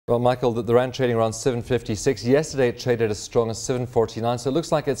Well, Michael, the rand trading around 7.56. Yesterday it traded as strong as 7.49. So it looks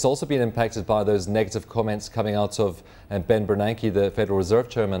like it's also been impacted by those negative comments coming out of Ben Bernanke, the Federal Reserve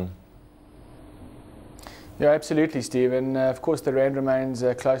Chairman. Yeah, absolutely, Steve. And of course, the rand remains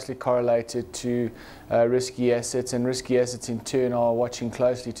closely correlated to risky assets, and risky assets in turn are watching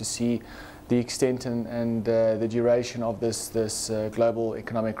closely to see the extent and the duration of this global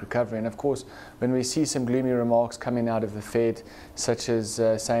economic recovery. And of course, when we see some gloomy remarks coming out of the Fed, such as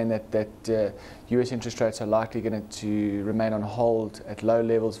saying that US interest rates are likely going to remain on hold at low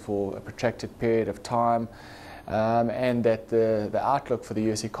levels for a protracted period of time, and that the outlook for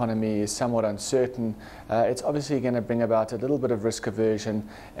the US economy is somewhat uncertain, it's obviously going to bring about a little bit of risk aversion,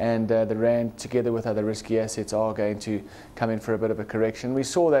 and the rand, together with other risky assets, are going to come in for a bit of a correction. We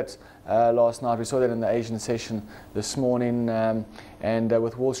saw that last night, we saw that in the Asian session this morning, and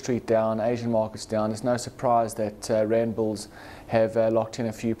with Wall Street down, Asian markets down, it's no surprise that rand bulls have locked in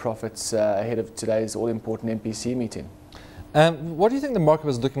a few profits ahead of today's all-important MPC meeting. What do you think the market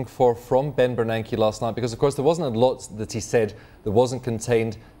was looking for from Ben Bernanke last night? Because, of course, there wasn't a lot that he said that wasn't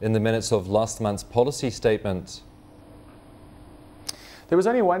contained in the minutes of last month's policy statement. There was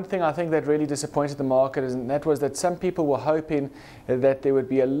only one thing I think that really disappointed the market, and that was that some people were hoping that there would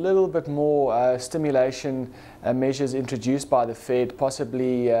be a little bit more stimulation measures introduced by the Fed,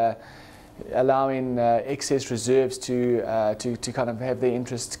 possibly allowing excess reserves to kind of have their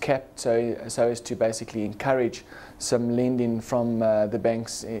interests capped, so as to basically encourage some lending from the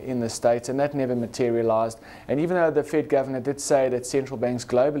banks in the States, and that never materialized. And even though the Fed governor did say that central banks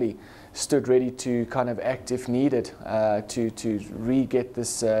globally stood ready to kind of act if needed to re-get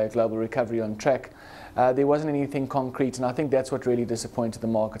this global recovery on track, there wasn't anything concrete, and I think that's what really disappointed the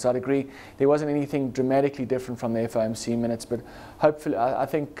markets. I'd agree there wasn't anything dramatically different from the FOMC minutes, but hopefully I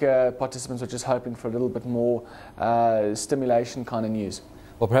think participants were just hoping for a little bit more stimulation kind of news.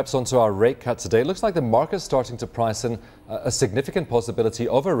 Well, perhaps onto our rate cut today. It looks like the market's starting to price in a significant possibility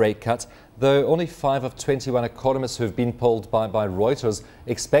of a rate cut, though only 5 of 21 economists who have been polled by Reuters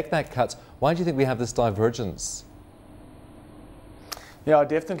expect that cut. Why do you think we have this divergence? Yeah,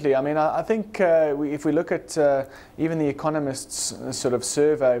 definitely. I mean, I think if we look at even the economists' sort of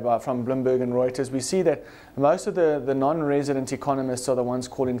survey from Bloomberg and Reuters, we see that most of the non-resident economists are the ones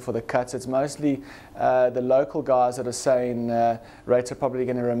calling for the cuts. It's mostly the local guys that are saying rates are probably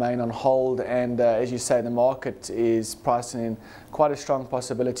going to remain on hold, and as you say, the market is pricing in quite a strong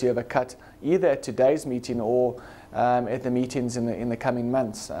possibility of a cut, either at today's meeting or at the meetings in the coming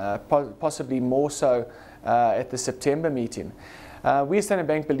months, possibly more so at the September meeting. We at Standard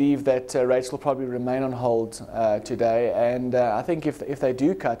Bank believe that rates will probably remain on hold today, and I think if they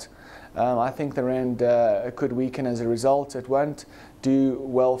do cut, I think the rand could weaken as a result. It won't do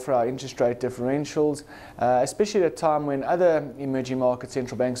well for our interest rate differentials, especially at a time when other emerging market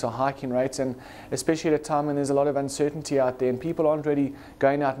central banks are hiking rates, and especially at a time when there's a lot of uncertainty out there and people aren't really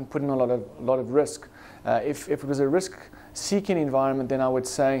going out and putting a lot of risk. If it was a risk-seeking environment, then I would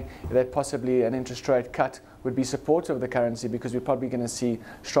say that possibly an interest rate cut would be supportive of the currency, because we're probably going to see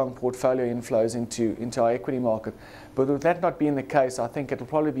strong portfolio inflows into our equity market. But with that not being the case, I think it will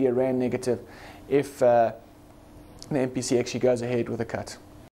probably be a rand negative if the MPC actually goes ahead with a cut.